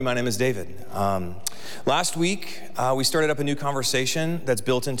My name is David. Last week, we started up a new conversation that's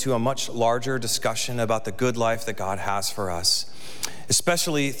built into a much larger discussion about the good life that God has for us,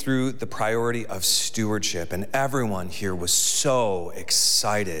 especially through the priority of stewardship. And everyone here was so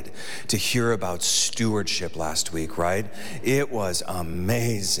excited to hear about stewardship last week, right? It was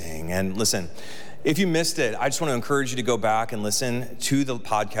amazing. And listen, if you missed it, I just want to encourage you to go back and listen to the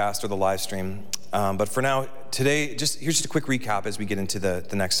podcast or the live stream. But for now, today, here's just a quick recap as we get into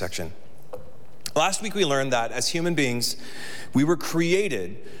the next section. Last week, we learned that as human beings, we were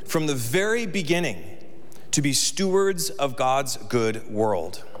created from the very beginning to be stewards of God's good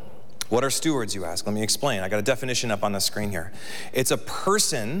world. What are stewards, you ask? Let me explain. I got a definition up on the screen here. It's a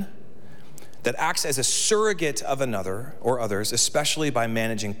person that acts as a surrogate of another or others, especially by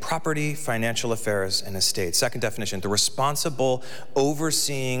managing property, financial affairs, and estate. Second definition, the responsible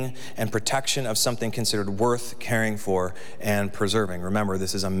overseeing and protection of something considered worth caring for and preserving. Remember,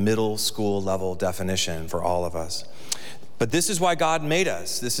 this is a middle school level definition for all of us. But this is why God made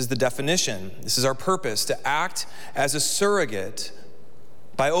us. This is the definition. This is our purpose, to act as a surrogate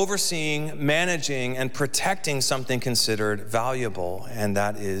by overseeing, managing, and protecting something considered valuable, and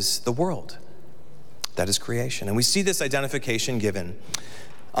that is the world. That is creation. And we see this identification given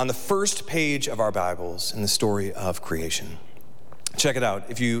on the first page of our Bibles in the story of creation. Check it out.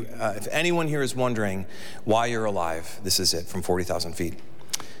 If anyone here is wondering why you're alive, this is it from 40,000 feet.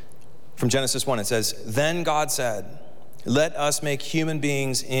 From Genesis 1, it says, "Then God said, let us make human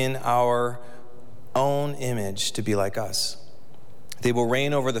beings in our own image to be like us. They will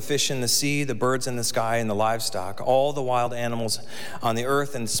reign over the fish in the sea, the birds in the sky, and the livestock, all the wild animals on the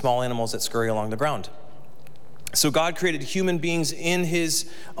earth, and small animals that scurry along the ground." So God created human beings in his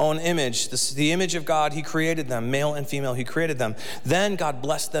own image. The image of God, he created them. Male and female, he created them. Then God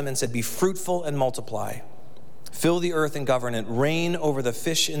blessed them and said, "Be fruitful and multiply. Fill the earth and govern it. Reign over the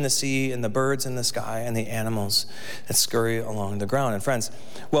fish in the sea and the birds in the sky and the animals that scurry along the ground." And friends,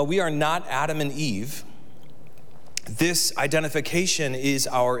 while we are not Adam and Eve, this identification is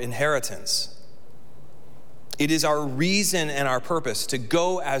our inheritance. It is our reason and our purpose to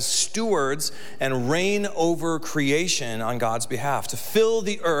go as stewards and reign over creation on God's behalf, to fill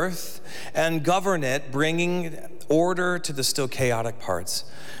the earth and govern it, bringing order to the still chaotic parts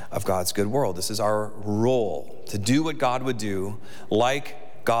of God's good world. This is our role, to do what God would do,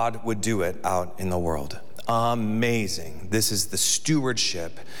 like God would do it out in the world. Amazing. This is the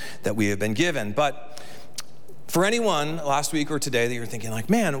stewardship that we have been given. But for anyone last week or today that you're thinking like,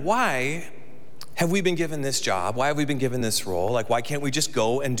 man, why have we been given this job? Why have we been given this role? Like, why can't we just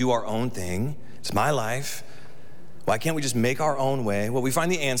go and do our own thing? It's my life. Why can't we just make our own way? Well, we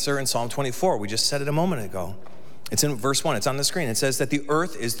find the answer in Psalm 24. We just said it a moment ago. It's in verse 1. It's on the screen. It says that the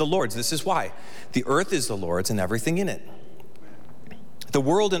earth is the Lord's. This is why. The earth is the Lord's and everything in it. The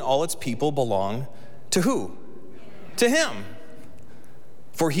world and all its people belong to who? To him.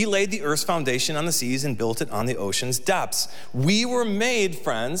 For he laid the earth's foundation on the seas and built it on the ocean's depths. We were made,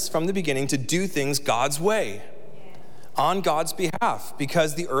 friends, from the beginning to do things God's way, on God's behalf,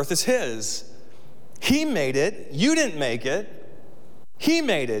 because the earth is his. He made it. You didn't make it. He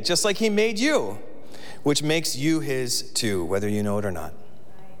made it, just like he made you, which makes you his too, whether you know it or not.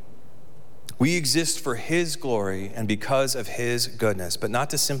 We exist for his glory and because of his goodness, but not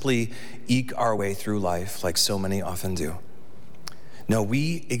to simply eke our way through life like so many often do. No,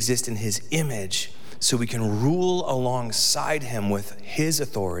 we exist in his image so we can rule alongside him with his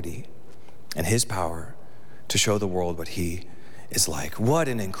authority and his power to show the world what he is like. What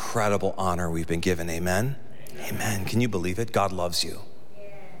an incredible honor we've been given. Amen? Amen. Can you believe it? God loves you.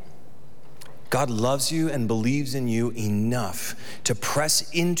 God loves you and believes in you enough to press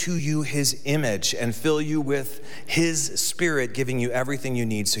into you his image and fill you with his spirit, giving you everything you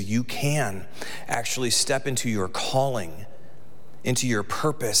need so you can actually step into your calling, into your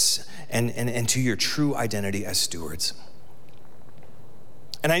purpose, and to your true identity as stewards.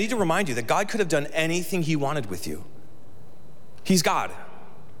 And I need to remind you that God could have done anything he wanted with you. He's God.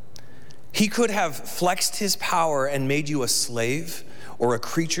 He could have flexed his power and made you a slave or a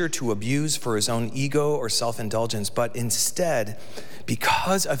creature to abuse for his own ego or self-indulgence, but instead,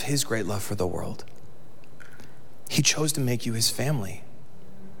 because of his great love for the world, he chose to make you his family.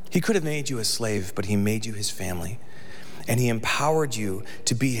 He could have made you a slave, but he made you his family. And he empowered you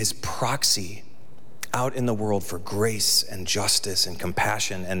to be his proxy out in the world for grace and justice and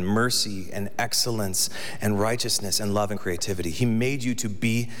compassion and mercy and excellence and righteousness and love and creativity. He made you to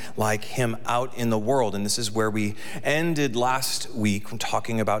be like him out in the world. And this is where we ended last week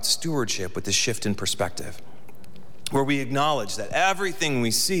talking about stewardship with this shift in perspective, where we acknowledge that everything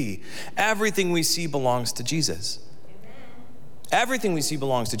we see belongs to Jesus. Everything we see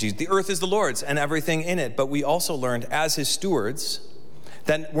belongs to Jesus. The earth is the Lord's and everything in it. But we also learned as his stewards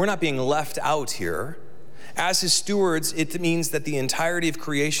that we're not being left out here. As his stewards, it means that the entirety of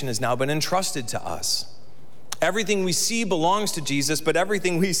creation has now been entrusted to us. Everything we see belongs to Jesus, but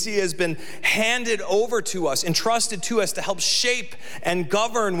everything we see has been handed over to us, entrusted to us to help shape and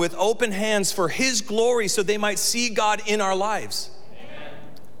govern with open hands for his glory so they might see God in our lives. Amen.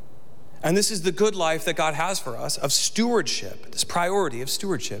 And this is the good life that God has for us of stewardship, this priority of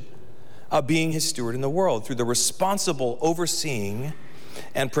stewardship, of being his steward in the world through the responsible overseeing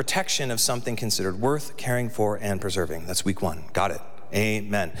and protection of something considered worth caring for and preserving. That's week 1. Got it.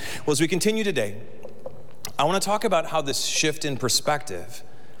 Amen. Well, as we continue today, I want to talk about how this shift in perspective,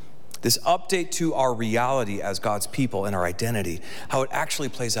 this update to our reality as God's people and our identity, how it actually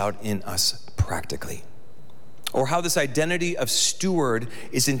plays out in us practically. Or how this identity of steward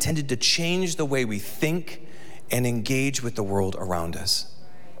is intended to change the way we think and engage with the world around us.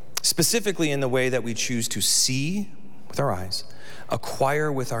 Specifically in the way that we choose to see with our eyes,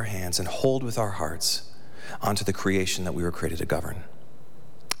 acquire with our hands, and hold with our hearts onto the creation that we were created to govern.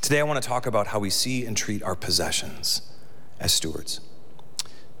 Today, I want to talk about how we see and treat our possessions as stewards.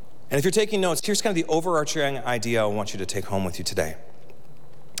 And if you're taking notes, here's kind of the overarching idea I want you to take home with you today.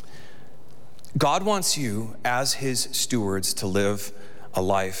 God wants you, as his stewards, to live a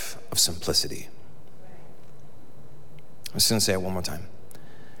life of simplicity. I'm just going to say it one more time.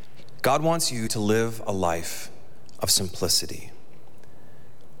 God wants you to live a life of simplicity.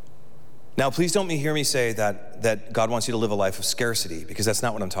 Now, please don't hear me say that God wants you to live a life of scarcity, because that's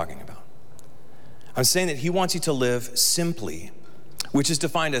not what I'm talking about. I'm saying that he wants you to live simply, which is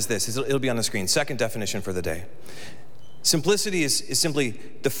defined as this. It'll be on the screen. Second definition for the day. Simplicity is simply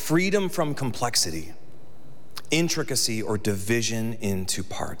the freedom from complexity, intricacy, or division into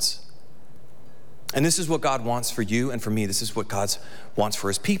parts. And this is what God wants for you and for me. This is what God wants for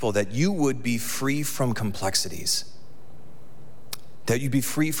his people, that you would be free from complexities, that you be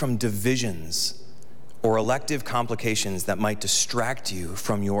free from divisions or elective complications that might distract you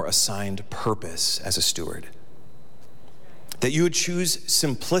from your assigned purpose as a steward. That you would choose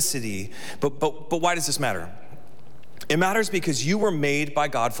simplicity, but why does this matter? It matters because you were made by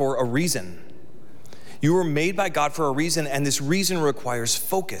God for a reason. You were made by God for a reason, and this reason requires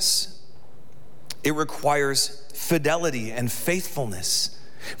focus. It requires fidelity and faithfulness.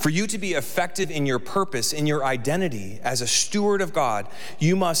 For you to be effective in your purpose, in your identity as a steward of God,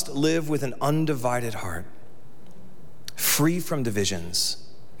 you must live with an undivided heart, free from divisions,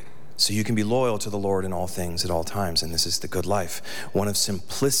 so you can be loyal to the Lord in all things at all times. And this is the good life, one of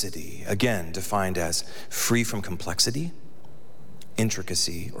simplicity, again, defined as free from complexity,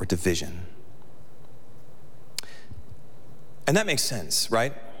 intricacy, or division. And that makes sense,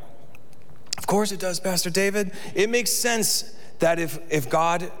 right? Of course it does, Pastor David. It makes sense that if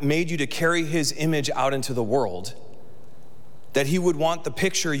God made you to carry his image out into the world, that he would want the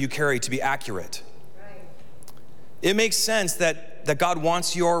picture you carry to be accurate. Right. It makes sense that God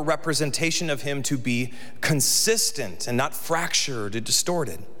wants your representation of him to be consistent and not fractured or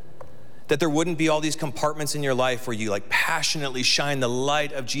distorted. That there wouldn't be all these compartments in your life where you passionately shine the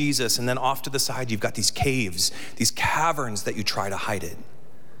light of Jesus, and then off to the side you've got these caves, these caverns that you try to hide in.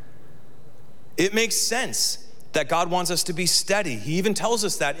 It makes sense that God wants us to be steady. He even tells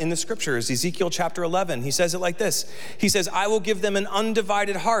us that in the scriptures. Ezekiel chapter 11, he says it like this. He says, I will give them an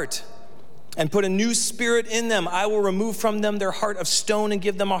undivided heart and put a new spirit in them. I will remove from them their heart of stone and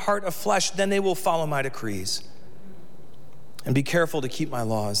give them a heart of flesh. Then they will follow my decrees and be careful to keep my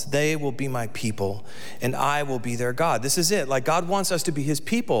laws. They will be my people and I will be their God. This is it. God wants us to be his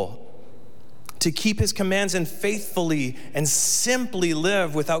people, to keep his commands and faithfully and simply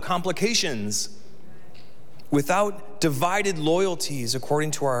live without complications, without divided loyalties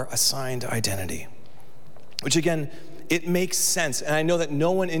according to our assigned identity. Which again, it makes sense. And I know that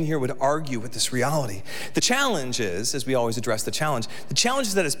no one in here would argue with this reality. The challenge is, as we always address the challenge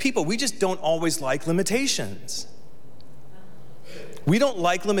is that as people, we just don't always like limitations. We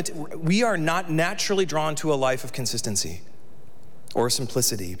are not naturally drawn to a life of consistency or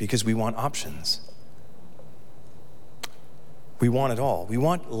simplicity because we want options. We want it all. We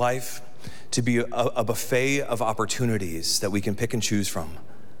want life to be a buffet of opportunities that we can pick and choose from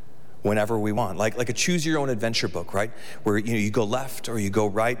whenever we want. Like a choose your own adventure book, right? Where you go left or you go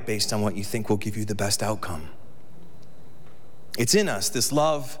right based on what you think will give you the best outcome. It's in us, this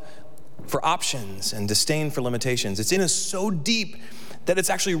love for options and disdain for limitations. It's in us so deep that it's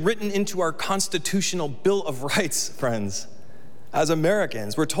actually written into our constitutional Bill of Rights, friends. As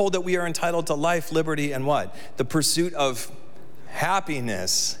Americans, we're told that we are entitled to life, liberty, and what? The pursuit of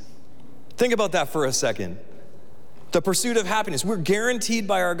happiness. Think about that for a second. The pursuit of happiness. We're guaranteed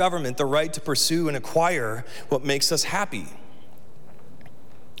by our government the right to pursue and acquire what makes us happy,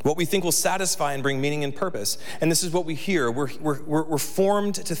 what we think will satisfy and bring meaning and purpose. And this is what we hear. We're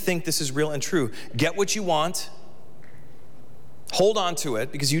formed to think this is real and true. Get what you want. Hold on to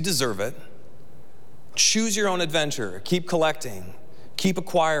it because you deserve it. Choose your own adventure. Keep collecting. Keep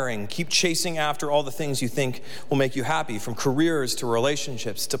acquiring. Keep chasing after all the things you think will make you happy, from careers to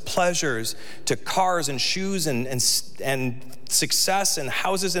relationships to pleasures to cars and shoes and success and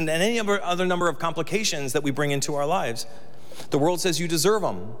houses and any other number of complications that we bring into our lives. The world says you deserve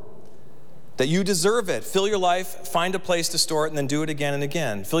them, that you deserve it. Fill your life, find a place to store it, and then do it again and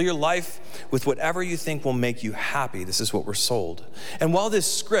again. Fill your life with whatever you think will make you happy. This is what we're sold. And while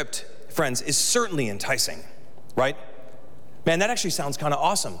this script, friends, is certainly enticing, right? Man, that actually sounds kind of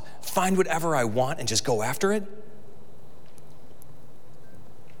awesome. Find whatever I want and just go after it.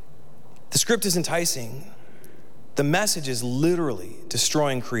 The script is enticing. The message is literally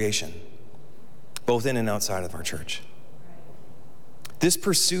destroying creation, both in and outside of our church. This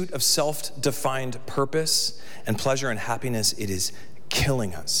pursuit of self-defined purpose and pleasure and happiness, it is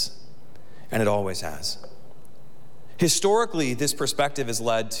killing us, and it always has. Historically, this perspective has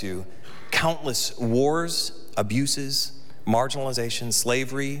led to countless wars, abuses, marginalization,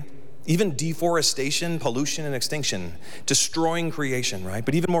 slavery, even deforestation, pollution, and extinction, destroying creation, right?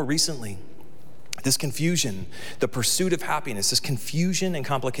 But even more recently, this confusion, the pursuit of happiness, this confusion and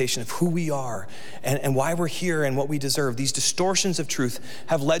complication of who we are and why we're here and what we deserve, these distortions of truth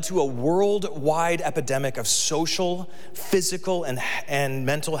have led to a worldwide epidemic of social, physical, and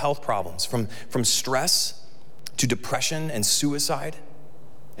mental health problems, from stress to depression and suicide,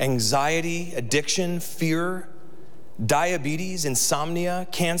 anxiety, addiction, fear, diabetes, insomnia,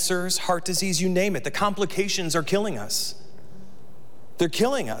 cancers, heart disease, you name it. The complications are killing us. They're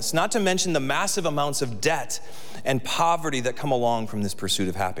killing us, not to mention the massive amounts of debt and poverty that come along from this pursuit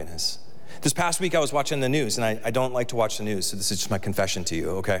of happiness. This past week I was watching the news, and I don't like to watch the news, so this is just my confession to you,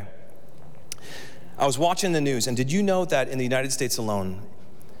 okay? I was watching the news, and did you know that in the United States alone,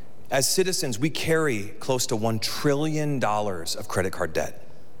 as citizens, we carry close to $1 trillion of credit card debt?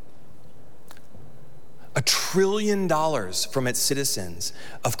 $1 trillion from its citizens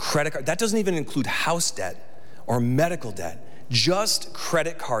of credit card. That doesn't even include house debt or medical debt, just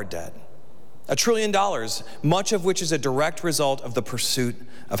credit card debt. $1 trillion, much of which is a direct result of the pursuit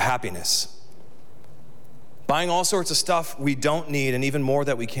of happiness. Buying all sorts of stuff we don't need and even more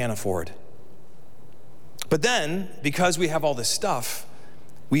that we can't afford. But then, because we have all this stuff,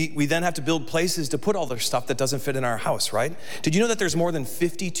 we then have to build places to put all the stuff that doesn't fit in our house, right? Did you know that there's more than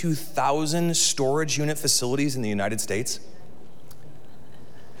 52,000 storage unit facilities in the United States?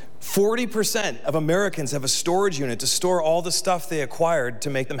 40% of Americans have a storage unit to store all the stuff they acquired to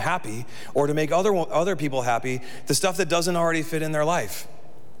make them happy or to make other people happy, the stuff that doesn't already fit in their life.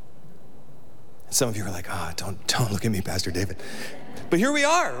 Some of you are like, don't look at me, Pastor David. But here we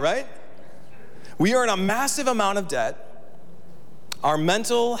are, right? We are in a massive amount of debt. Our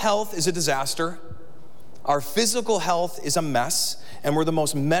mental health is a disaster. Our physical health is a mess. And we're the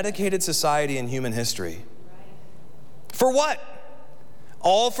most medicated society in human history. For what?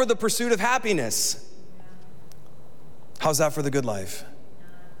 All for the pursuit of happiness. How's that for the good life?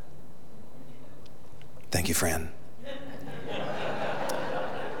 Thank you, Fran.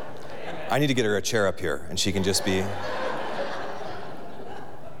 I need to get her a chair up here, and she can just be...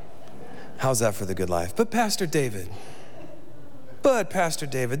 How's that for the good life? But Pastor David,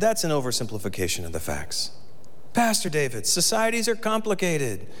 that's an oversimplification of the facts. Pastor David, societies are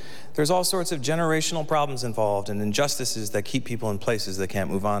complicated. There's all sorts of generational problems involved and injustices that keep people in places they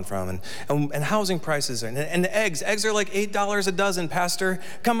can't move on from. And housing prices and eggs. Eggs are like $8 a dozen, Pastor.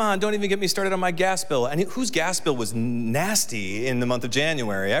 Come on, don't even get me started on my gas bill. And whose gas bill was nasty in the month of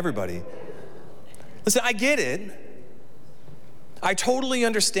January? Everybody. Listen, I get it. I totally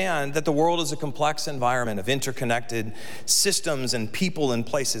understand that the world is a complex environment of interconnected systems and people and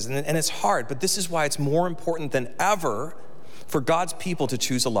places, and it's hard, but this is why it's more important than ever for God's people to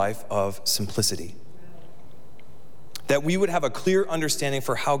choose a life of simplicity. That we would have a clear understanding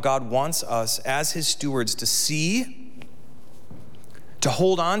for how God wants us as his stewards to see, to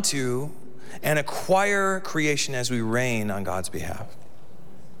hold on to, and acquire creation as we reign on God's behalf.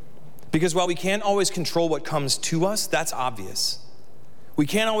 Because while we can't always control what comes to us, that's obvious. We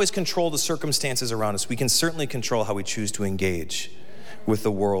can't always control the circumstances around us. We can certainly control how we choose to engage with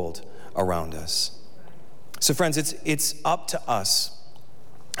the world around us. So friends, it's up to us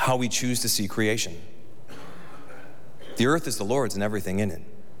how we choose to see creation. The earth is the Lord's and everything in it.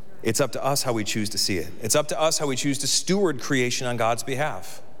 It's up to us how we choose to see it. It's up to us how we choose to steward creation on God's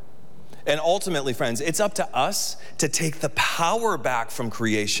behalf. And ultimately, friends, it's up to us to take the power back from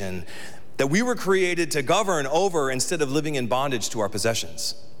creation that we were created to govern over instead of living in bondage to our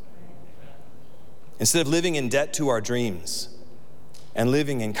possessions. Instead of living in debt to our dreams and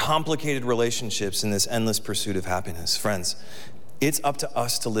living in complicated relationships in this endless pursuit of happiness. Friends, it's up to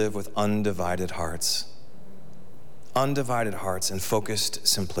us to live with undivided hearts. Undivided hearts and focused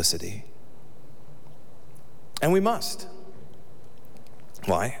simplicity. And we must.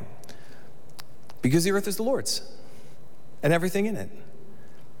 Why? Because the earth is the Lord's and everything in it.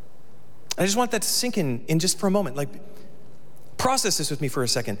 I just want that to sink in just for a moment. Like, process this with me for a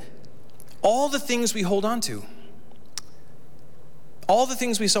second. All the things we hold on to, all the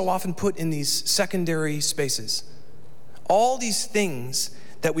things we so often put in these secondary spaces, all these things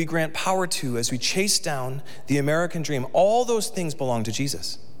that we grant power to as we chase down the American dream, all those things belong to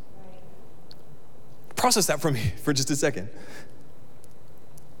Jesus. Process that for me for just a second.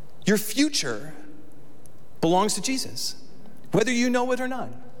 Your future belongs to Jesus, whether you know it or not.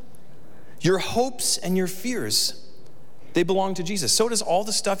 Your hopes and your fears, they belong to Jesus. So does all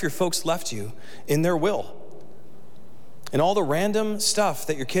the stuff your folks left you in their will. And all the random stuff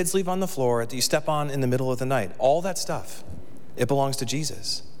that your kids leave on the floor that you step on in the middle of the night. All that stuff, it belongs to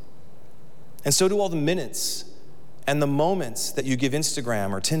Jesus. And so do all the minutes and the moments that you give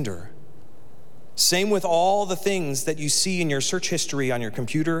Instagram or Tinder. Same with all the things that you see in your search history on your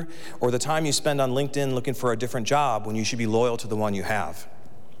computer or the time you spend on LinkedIn looking for a different job when you should be loyal to the one you have.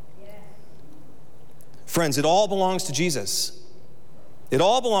 Friends, it all belongs to Jesus. It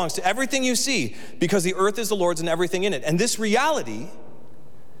all belongs to everything you see because the earth is the Lord's and everything in it. And this reality,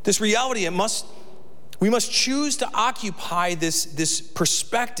 we must choose to occupy this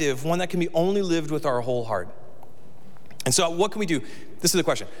perspective, one that can be only lived with our whole heart. And so what can we do? This is the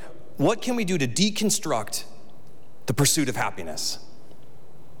question. What can we do to deconstruct the pursuit of happiness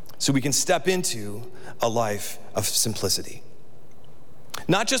so we can step into a life of simplicity?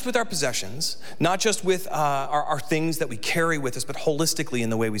 Not just with our possessions, not just with our things that we carry with us, but holistically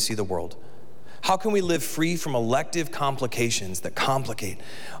in the way we see the world. How can we live free from elective complications that complicate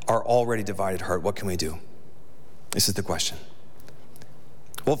our already divided heart? What can we do? This is the question.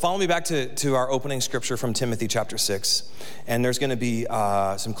 Well, follow me back to our opening scripture from Timothy chapter 6. And there's going to be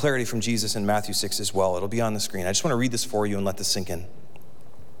some clarity from Jesus in Matthew 6 as well. It'll be on the screen. I just want to read this for you and let this sink in.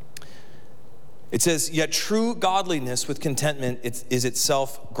 It says, "Yet true godliness with contentment is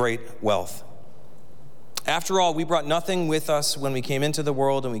itself great wealth. After all, we brought nothing with us when we came into the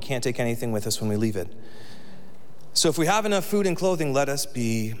world, and we can't take anything with us when we leave it. So if we have enough food and clothing, let us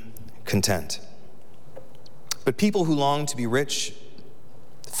be content. But people who long to be rich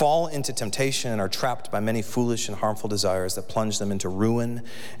fall into temptation and are trapped by many foolish and harmful desires that plunge them into ruin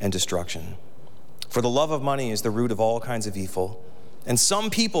and destruction. For the love of money is the root of all kinds of evil. And some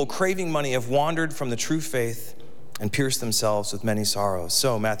people craving money have wandered from the true faith and pierced themselves with many sorrows."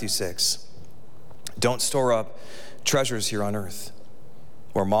 So, Matthew 6, "Don't store up treasures here on earth,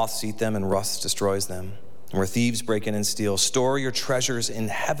 where moths eat them and rust destroys them, and where thieves break in and steal. Store your treasures in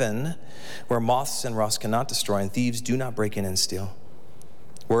heaven, where moths and rust cannot destroy, and thieves do not break in and steal.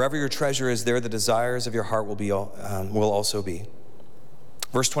 Wherever your treasure is, there the desires of your heart will also be."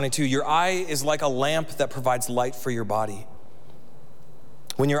 Verse 22, "Your eye is like a lamp that provides light for your body.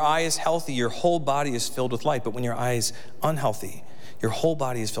 When your eye is healthy, your whole body is filled with light. But when your eye is unhealthy, your whole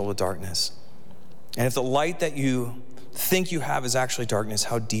body is filled with darkness. And if the light that you think you have is actually darkness,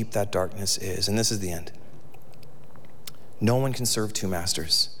 how deep that darkness is." And this is the end. "No one can serve two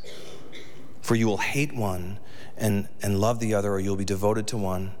masters, for you will hate one and love the other, or you'll be devoted to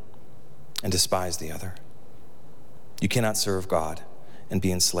one and despise the other. You cannot serve God and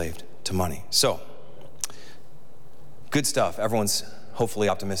be enslaved to money." So, good stuff. Everyone's hopefully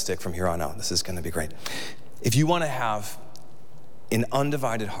optimistic from here on out. This is going to be great. If you want to have an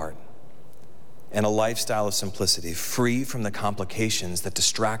undivided heart and a lifestyle of simplicity, free from the complications that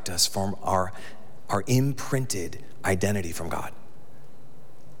distract us from our imprinted identity from God.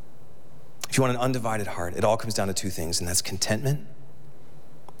 If you want an undivided heart, it all comes down to two things, and that's contentment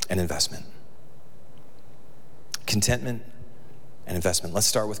and investment. Contentment and investment. Let's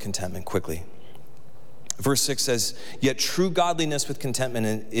start with contentment quickly. Verse 6 says, "Yet true godliness with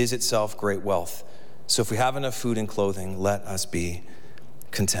contentment is itself great wealth. So if we have enough food and clothing, let us be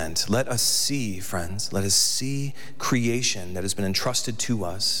content." Let us see, friends, let us see creation that has been entrusted to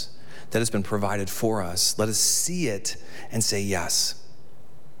us, that has been provided for us. Let us see it and say, yes,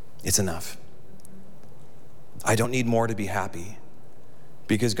 it's enough. I don't need more to be happy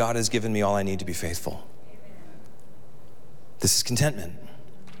because God has given me all I need to be faithful. This is contentment.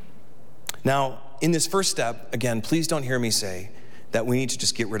 Now, in this first step, again, please don't hear me say that we need to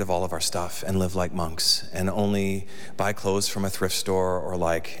just get rid of all of our stuff and live like monks and only buy clothes from a thrift store, or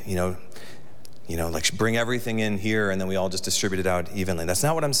like bring everything in here and then we all just distribute it out evenly. That's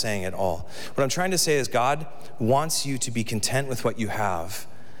not what I'm saying at all. What I'm trying to say is God wants you to be content with what you have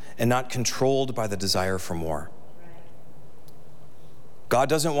and not controlled by the desire for more. God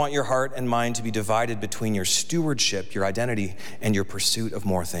doesn't want your heart and mind to be divided between your stewardship, your identity, and your pursuit of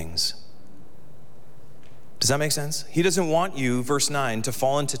more things. Does that make sense? He doesn't want you, verse 9, to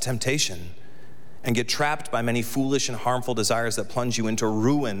fall into temptation and get trapped by many foolish and harmful desires that plunge you into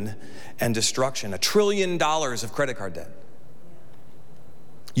ruin and destruction. $1 trillion of credit card debt.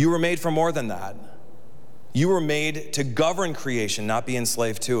 You were made for more than that. You were made to govern creation, not be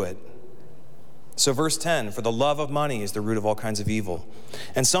enslaved to it. So verse 10, for the love of money is the root of all kinds of evil.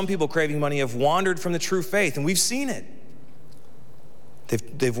 And some people craving money have wandered from the true faith, and we've seen it.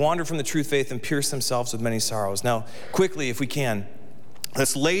 They've wandered from the true faith and pierced themselves with many sorrows. Now, quickly, if we can,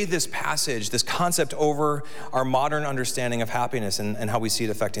 let's lay this passage, this concept over our modern understanding of happiness and how we see it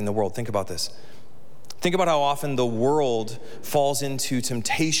affecting the world. Think about this. Think about how often the world falls into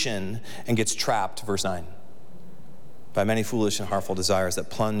temptation and gets trapped, verse 9, by many foolish and harmful desires that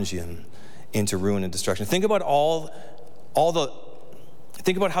plunge you into ruin and destruction. Think about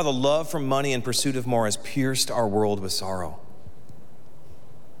think about how the love for money and pursuit of more has pierced our world with sorrow.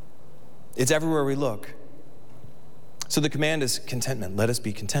 It's everywhere we look. So the command is contentment. Let us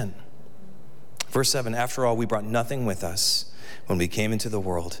be content. Verse 7, after all, we brought nothing with us when we came into the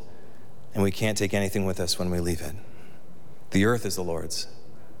world, and we can't take anything with us when we leave it. The earth is the Lord's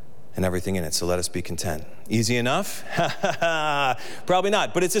and everything in it, so let us be content. Easy enough? Probably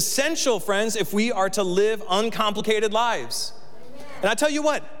not. But it's essential, friends, if we are to live uncomplicated lives. And I tell you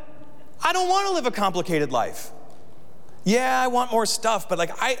what, I don't want to live a complicated life. Yeah, I want more stuff,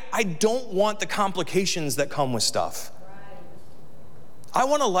 but I don't want the complications that come with stuff. I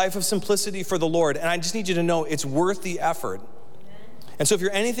want a life of simplicity for the Lord, and I just need you to know it's worth the effort. And so if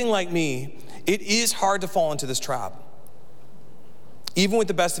you're anything like me, it is hard to fall into this trap. Even with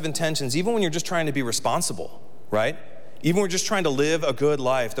the best of intentions, even when you're just trying to be responsible, right? Even when we're just trying to live a good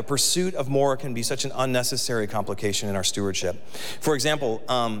life, the pursuit of more can be such an unnecessary complication in our stewardship. For example,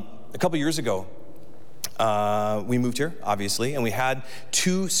 a couple years ago, we moved here, obviously, and we had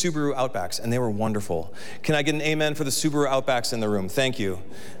 2 Subaru Outbacks, and they were wonderful. Can I get an amen for the Subaru Outbacks in the room? Thank you.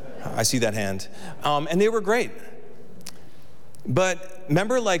 I see that hand. And they were great. But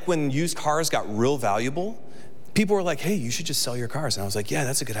remember, like, when used cars got real valuable, people were like, hey, you should just sell your cars. And I was like, yeah,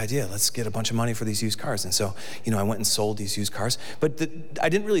 that's a good idea. Let's get a bunch of money for these used cars. And so, I went and sold these used cars. But I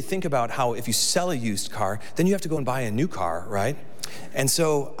didn't really think about how if you sell a used car, then you have to go and buy a new car, right? And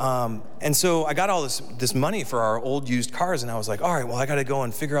so I got all this money for our old used cars, and I was like, all right, well, I got to go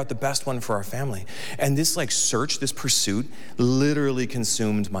and figure out the best one for our family. And this this pursuit literally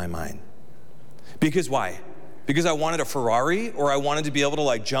consumed my mind. Because why? Because I wanted a Ferrari, or I wanted to be able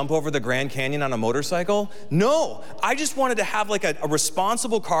to jump over the Grand Canyon on a motorcycle? No, I just wanted to have a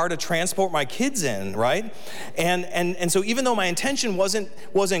responsible car to transport my kids in, right? And so even though my intention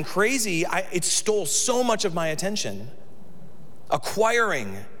wasn't crazy, it stole so much of my attention.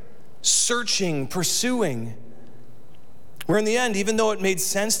 Acquiring, searching, pursuing. Where in the end, even though it made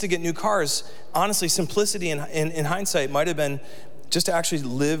sense to get new cars, honestly, simplicity in hindsight might have been just to actually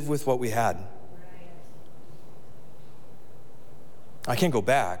live with what we had. I can't go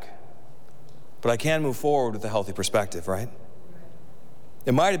back, but I can move forward with a healthy perspective, right?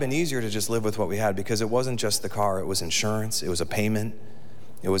 It might have been easier to just live with what we had, because it wasn't just the car, it was insurance, it was a payment,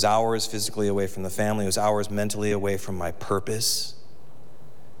 it was hours physically away from the family, it was hours mentally away from my purpose.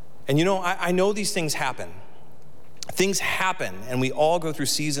 And I know these things happen. Things happen, and we all go through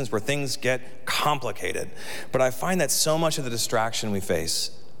seasons where things get complicated. But I find that so much of the distraction we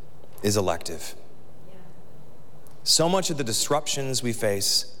face is elective. So much of the disruptions we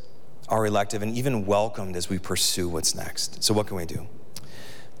face are elective and even welcomed as we pursue what's next. So what can we do?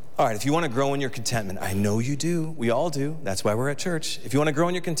 All right, if you want to grow in your contentment, I know you do. We all do. That's why we're at church. If you want to grow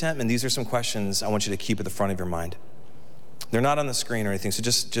in your contentment, these are some questions I want you to keep at the front of your mind. They're not on the screen or anything, so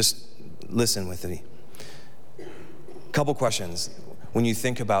just listen with me. Couple questions when you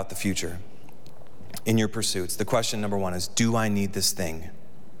think about the future in your pursuits. The question number 1 is, do I need this thing?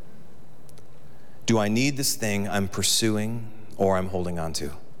 Do I need this thing I'm pursuing or I'm holding on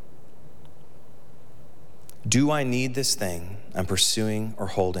to? Do I need this thing I'm pursuing or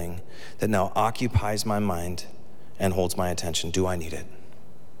holding that now occupies my mind and holds my attention? Do I need it?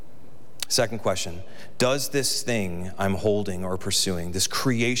 Second question, does this thing I'm holding or pursuing, this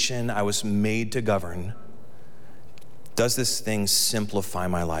creation I was made to govern, does this thing simplify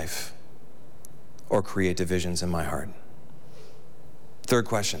my life or create divisions in my heart? Third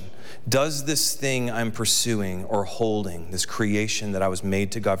question, does this thing I'm pursuing or holding, this creation that I was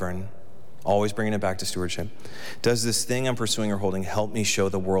made to govern, always bringing it back to stewardship, does this thing I'm pursuing or holding help me show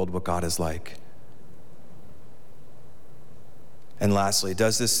the world what God is like? And lastly,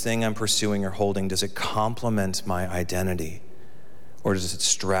 does this thing I'm pursuing or holding, does it complement my identity or does it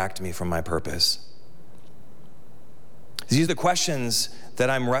distract me from my purpose? These are the questions that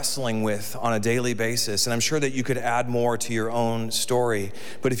I'm wrestling with on a daily basis, and I'm sure that you could add more to your own story.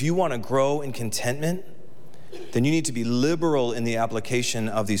 But if you want to grow in contentment, then you need to be liberal in the application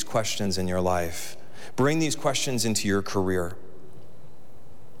of these questions in your life. Bring these questions into your career.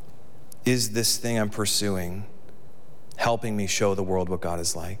 Is this thing I'm pursuing helping me show the world what God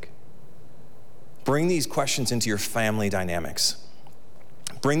is like? Bring these questions into your family dynamics.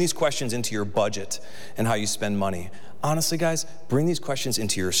 Bring these questions into your budget and how you spend money. Honestly, guys, bring these questions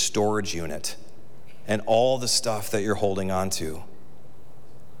into your storage unit and all the stuff that you're holding on to.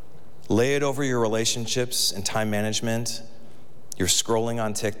 Lay it over your relationships and time management, your scrolling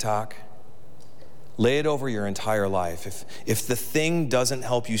on TikTok. Lay it over your entire life. If the thing doesn't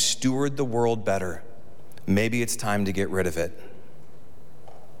help you steward the world better, maybe it's time to get rid of it.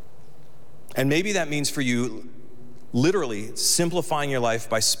 And maybe that means for you literally simplifying your life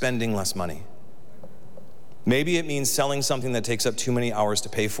by spending less money. Maybe it means selling something that takes up too many hours to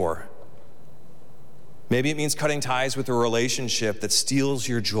pay for. Maybe it means cutting ties with a relationship that steals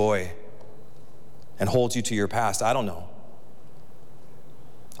your joy and holds you to your past. I don't know.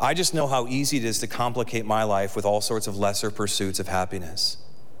 I just know how easy it is to complicate my life with all sorts of lesser pursuits of happiness,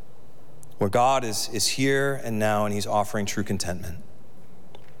 where God is here and now, and he's offering true contentment.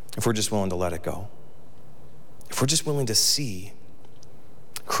 If we're just willing to let it go. If we're just willing to see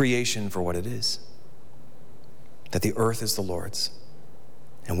creation for what it is. That the earth is the Lord's,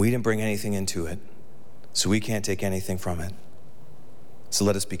 and we didn't bring anything into it, so we can't take anything from it. So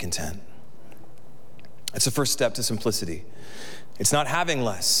let us be content. That's the first step to simplicity. It's not having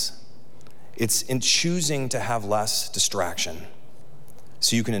less. It's in choosing to have less distraction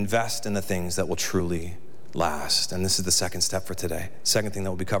so you can invest in the things that will truly last. And this is the second step for today. Second thing that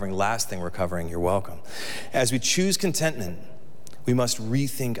we'll be covering, last thing we're covering, you're welcome. As we choose contentment, we must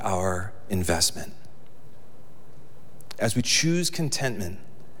rethink our investment. As we choose contentment,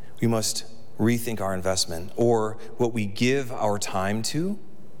 we must rethink our investment, or what we give our time to,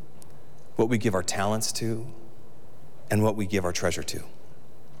 what we give our talents to, and what we give our treasure to.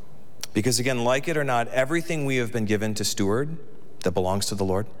 Because again, like it or not, everything we have been given to steward that belongs to the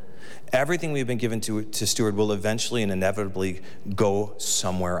Lord, everything we've been given to steward will eventually and inevitably go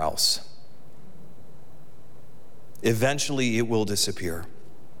somewhere else. Eventually, it will disappear.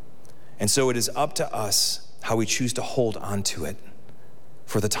 And so it is up to us how we choose to hold on to it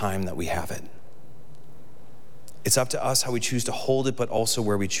for the time that we have it. It's up to us how we choose to hold it, but also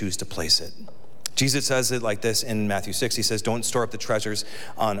where we choose to place it. Jesus says it like this in Matthew 6. He says, don't store up the treasures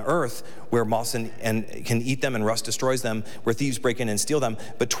on earth where moths and can eat them and rust destroys them, where thieves break in and steal them.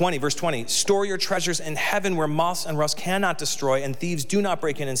 But verse 20, store your treasures in heaven where moths and rust cannot destroy and thieves do not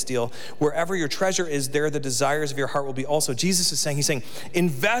break in and steal. Wherever your treasure is, there the desires of your heart will be also. Jesus is saying, he's saying,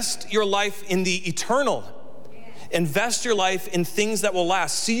 invest your life in the eternal. Invest your life in things that will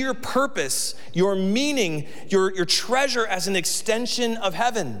last. See your purpose, your meaning, your treasure as an extension of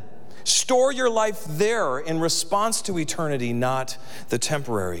heaven. Store your life there in response to eternity, not the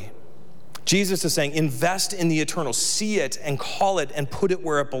temporary. Jesus is saying, invest in the eternal. See it and call it and put it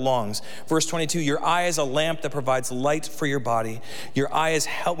where it belongs. Verse 22, your eye is a lamp that provides light for your body. When your eye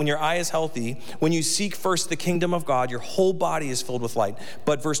is healthy, when you seek first the kingdom of God, your whole body is filled with light.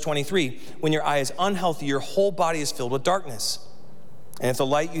 But verse 23, when your eye is unhealthy, your whole body is filled with darkness. And if the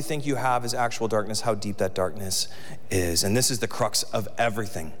light you think you have is actual darkness, how deep that darkness is. And this is the crux of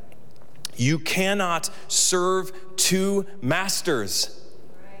everything. You cannot serve two masters.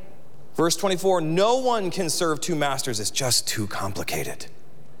 Verse 24, no one can serve two masters. It's just too complicated.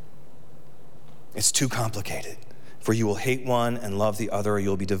 It's too complicated. For you will hate one and love the other, or you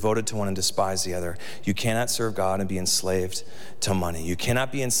will be devoted to one and despise the other. You cannot serve God and be enslaved to money. You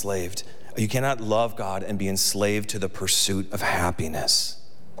cannot love God and be enslaved to the pursuit of happiness.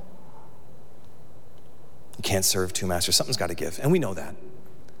 You can't serve two masters. Something's got to give, and we know that.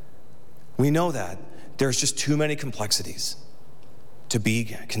 We know that. There's just too many complexities to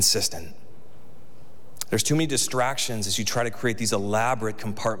be consistent. There's too many distractions as you try to create these elaborate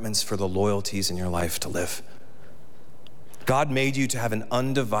compartments for the loyalties in your life to live. God made you to have an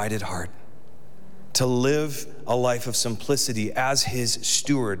undivided heart, to live a life of simplicity as his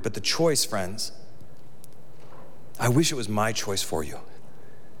steward. But the choice, friends, I wish it was my choice for you,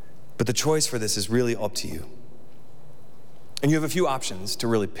 but the choice for this is really up to you. And you have a few options to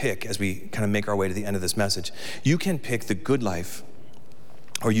really pick as we kind of make our way to the end of this message. You can pick the good life,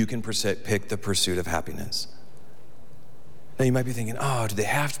 or you can pick the pursuit of happiness. Now you might be thinking, oh, do they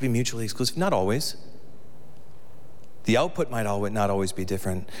have to be mutually exclusive? Not always. The output might not always be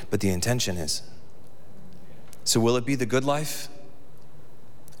different, but the intention is. So will it be the good life,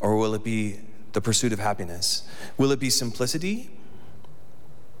 or will it be the pursuit of happiness? Will it be simplicity,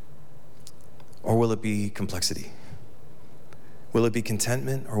 or will it be complexity? Will it be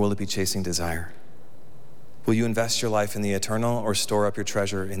contentment, or will it be chasing desire? Will you invest your life in the eternal or store up your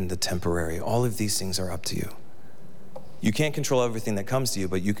treasure in the temporary? All of these things are up to you. You can't control everything that comes to you,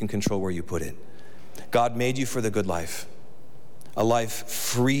 but you can control where you put it. God made you for the good life, a life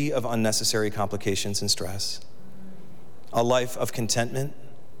free of unnecessary complications and stress, a life of contentment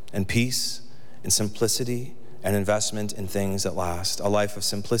and peace and simplicity and investment in things that last, a life of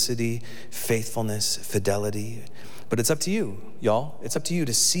simplicity, faithfulness, fidelity. But it's up to you, y'all. It's up to you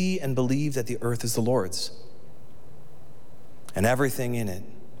to see and believe that the earth is the Lord's and everything in it.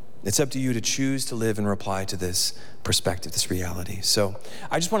 It's up to you to choose to live and reply to this perspective, this reality. So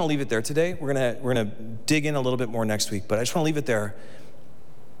I just want to leave it there today. We're gonna dig in a little bit more next week, but I just want to leave it there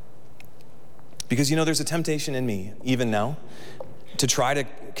because, there's a temptation in me, even now, to try to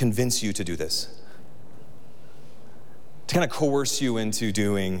convince you to do this, to kind of coerce you into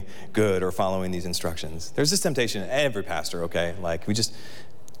doing good or following these instructions. There's this temptation, every pastor, okay? Like,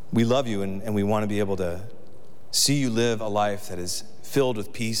 we love you and we want to be able to see you live a life that is filled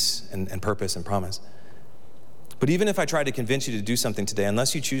with peace and purpose and promise. But even if I try to convince you to do something today,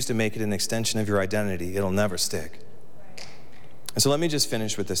 unless you choose to make it an extension of your identity, it'll never stick. And so let me just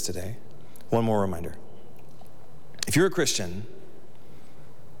finish with this today. One more reminder. If you're a Christian,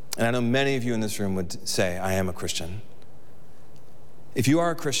 and I know many of you in this room would say, I am a Christian. If you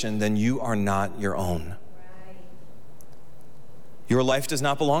are a Christian, then you are not your own. Your life does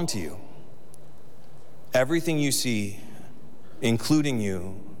not belong to you. Everything you see, including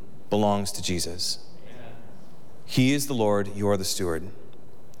you, belongs to Jesus. He is the Lord, you are the steward.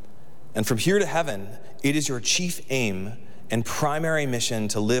 And from here to heaven, it is your chief aim and primary mission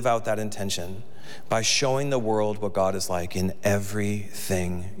to live out that intention by showing the world what God is like in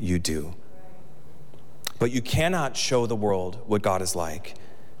everything you do. But you cannot show the world what God is like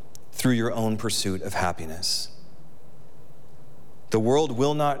through your own pursuit of happiness. The world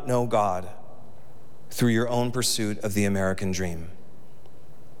will not know God through your own pursuit of the American dream.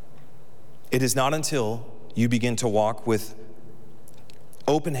 It is not until you begin to walk with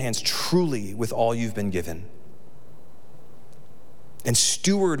open hands, truly with all you've been given, and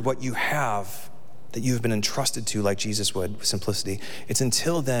steward what you have that you have been entrusted to like Jesus would with simplicity. It's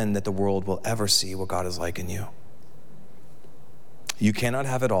until then that the world will ever see what God is like in you. You cannot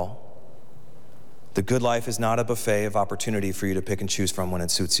have it all. The good life is not a buffet of opportunity for you to pick and choose from when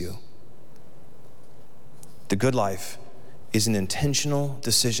it suits you. The good life is an intentional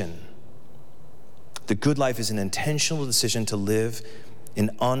decision. The good life is an intentional decision to live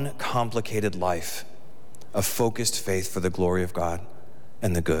an uncomplicated life of focused faith for the glory of God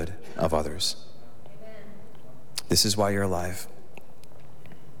and the good of others. Amen. This is why you're alive.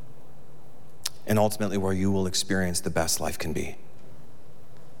 And ultimately where you will experience the best life can be.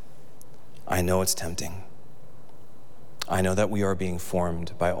 I know it's tempting. I know that we are being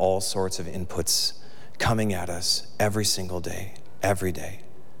formed by all sorts of inputs coming at us every single day, every day.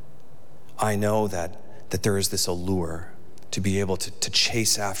 I know that there is this allure to be able to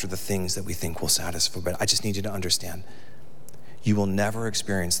chase after the things that we think will satisfy. But I just need you to understand, you will never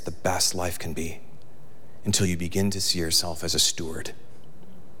experience the best life can be until you begin to see yourself as a steward.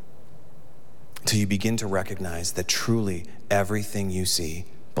 Until you begin to recognize that truly everything you see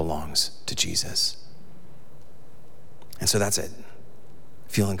belongs to Jesus. And so that's it.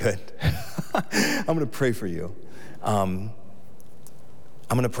 Feeling good? I'm going to pray for you. I'm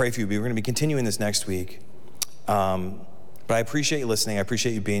going to pray for you. We're going to be continuing this next week. But I appreciate you listening. I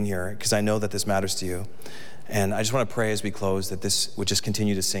appreciate you being here because I know that this matters to you. And I just want to pray as we close that this would just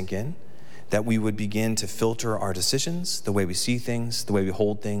continue to sink in, that we would begin to filter our decisions, the way we see things, the way we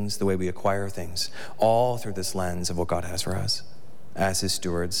hold things, the way we acquire things, all through this lens of what God has for us as his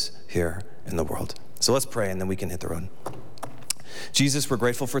stewards here in the world. So let's pray and then we can hit the road. Jesus, we're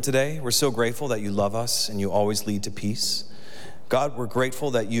grateful for today. We're so grateful that you love us and you always lead to peace. God, we're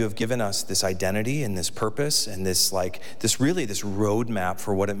grateful that you have given us this identity and this purpose and this roadmap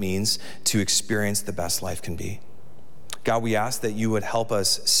for what it means to experience the best life can be. God, we ask that you would help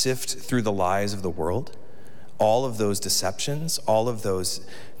us sift through the lies of the world, all of those deceptions, all of those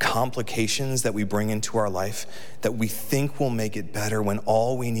complications that we bring into our life that we think will make it better when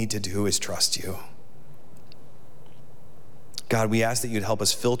all we need to do is trust you. God, we ask that you'd help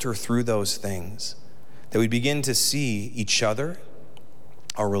us filter through those things, that we begin to see each other,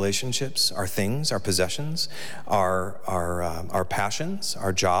 our relationships, our things, our possessions, our passions,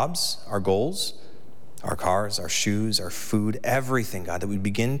 our jobs, our goals, our cars, our shoes, our food, everything, God, that we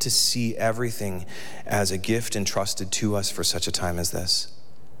begin to see everything as a gift entrusted to us for such a time as this.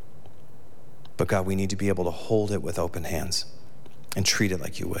 But God, we need to be able to hold it with open hands and treat it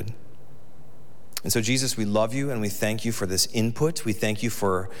like you would. And so, Jesus, we love you and we thank you for this input. We thank you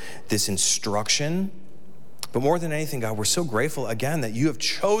for this instruction. But more than anything, God, we're so grateful again that you have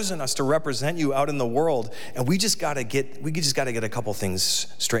chosen us to represent you out in the world. And we just got to get a couple things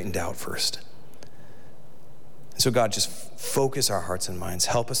straightened out first. And so, God, just focus our hearts and minds.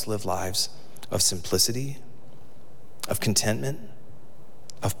 Help us live lives of simplicity, of contentment,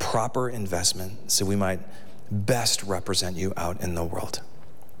 of proper investment, so we might best represent you out in the world.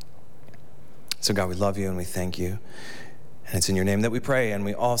 So God, we love you and we thank you. And it's in your name that we pray. And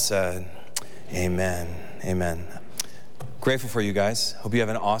we all said, amen, amen. Grateful for you guys. Hope you have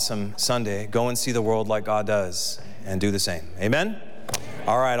an awesome Sunday. Go and see the world like God does and do the same. Amen?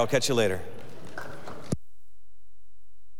 All right, I'll catch you later.